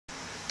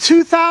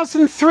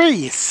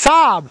2003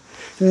 Saab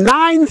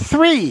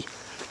 9.3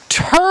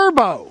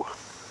 Turbo.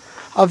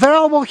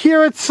 Available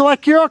here at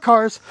Select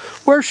Eurocars,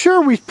 where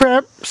sure we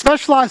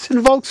specialize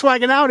in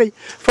Volkswagen Audi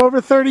for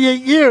over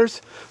 38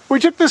 years. We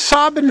took the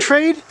Saab in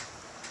trade.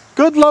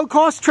 Good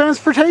low-cost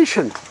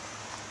transportation.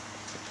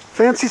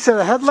 Fancy set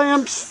of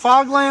headlamps,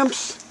 fog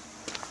lamps,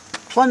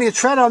 plenty of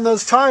tread on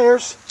those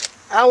tires,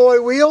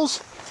 alloy wheels,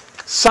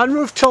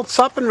 sunroof tilts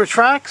up and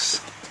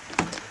retracts,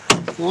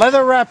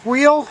 leather wrap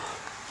wheel,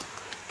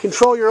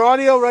 control your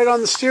audio right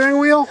on the steering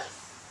wheel,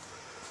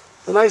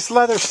 the nice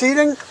leather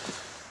seating,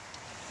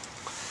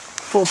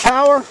 full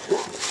power,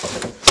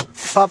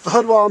 pop the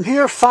hood while I'm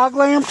here, fog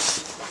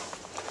lamps,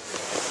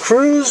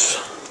 cruise,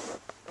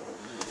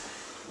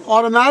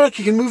 automatic,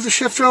 you can move the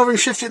shifter over and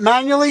shift it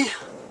manually.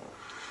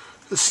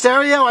 The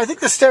stereo, I think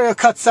the stereo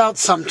cuts out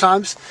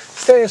sometimes.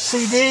 Stereo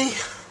CD,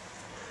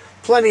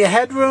 plenty of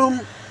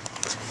headroom,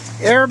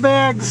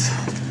 airbags.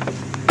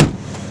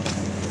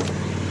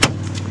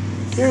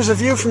 Here's a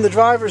view from the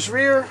driver's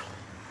rear.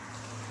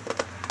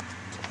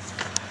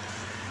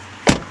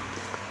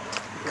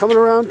 Coming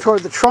around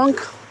toward the trunk,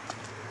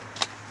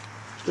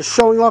 just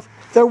showing off.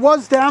 There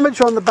was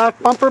damage on the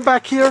back bumper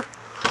back here.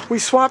 We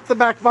swapped the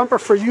back bumper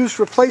for used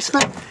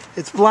replacement.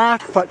 It's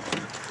black, but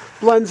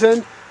blends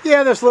in.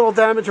 Yeah, there's little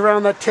damage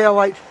around that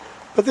taillight,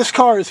 but this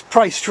car is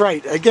priced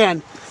right,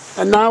 again.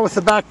 And now with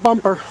the back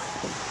bumper,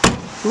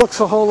 looks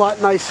a whole lot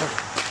nicer.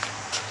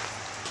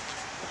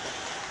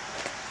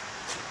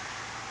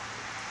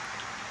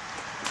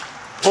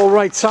 Whole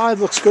right side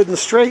looks good and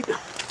straight.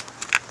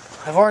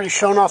 I've already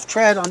shown off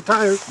tread on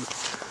tires.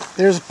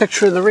 There's a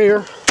picture in the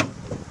rear.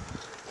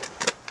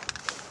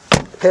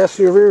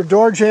 Passenger rear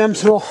door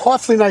jams in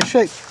awfully nice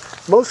shape.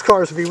 Most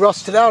cars would be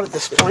rusted out at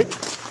this point.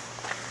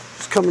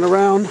 Just coming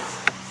around,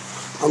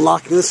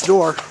 unlocking this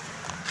door.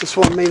 This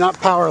one may not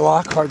power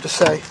lock, hard to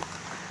say.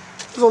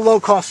 It's a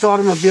low-cost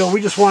automobile.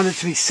 We just wanted it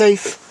to be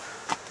safe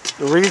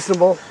and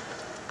reasonable.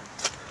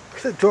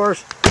 Look at the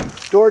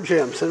door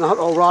jams. They're not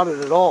all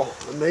rotted at all.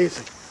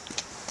 Amazing.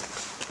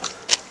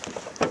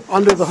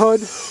 Under the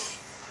hood,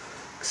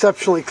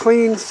 exceptionally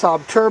clean,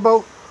 Saab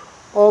Turbo.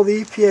 All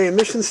the EPA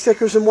emission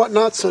stickers and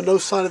whatnot, so no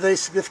sign of any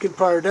significant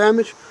prior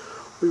damage.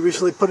 We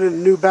recently put in a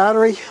new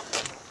battery.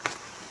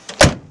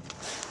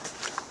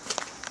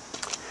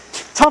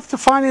 Tough to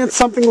finance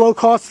something low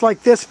cost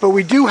like this, but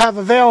we do have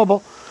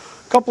available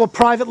a couple of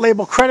private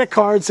label credit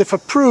cards. If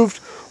approved,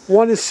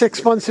 one is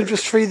 6 months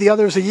interest free, the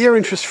other is a year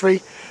interest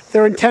free.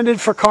 They're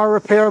intended for car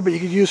repair, but you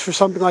could use for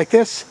something like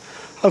this.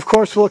 Of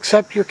course, we'll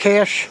accept your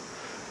cash,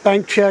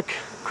 bank check,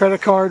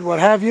 credit card, what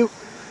have you.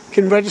 You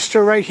can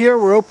register right here.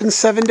 We're open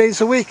 7 days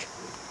a week,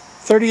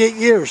 38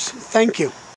 years. Thank you.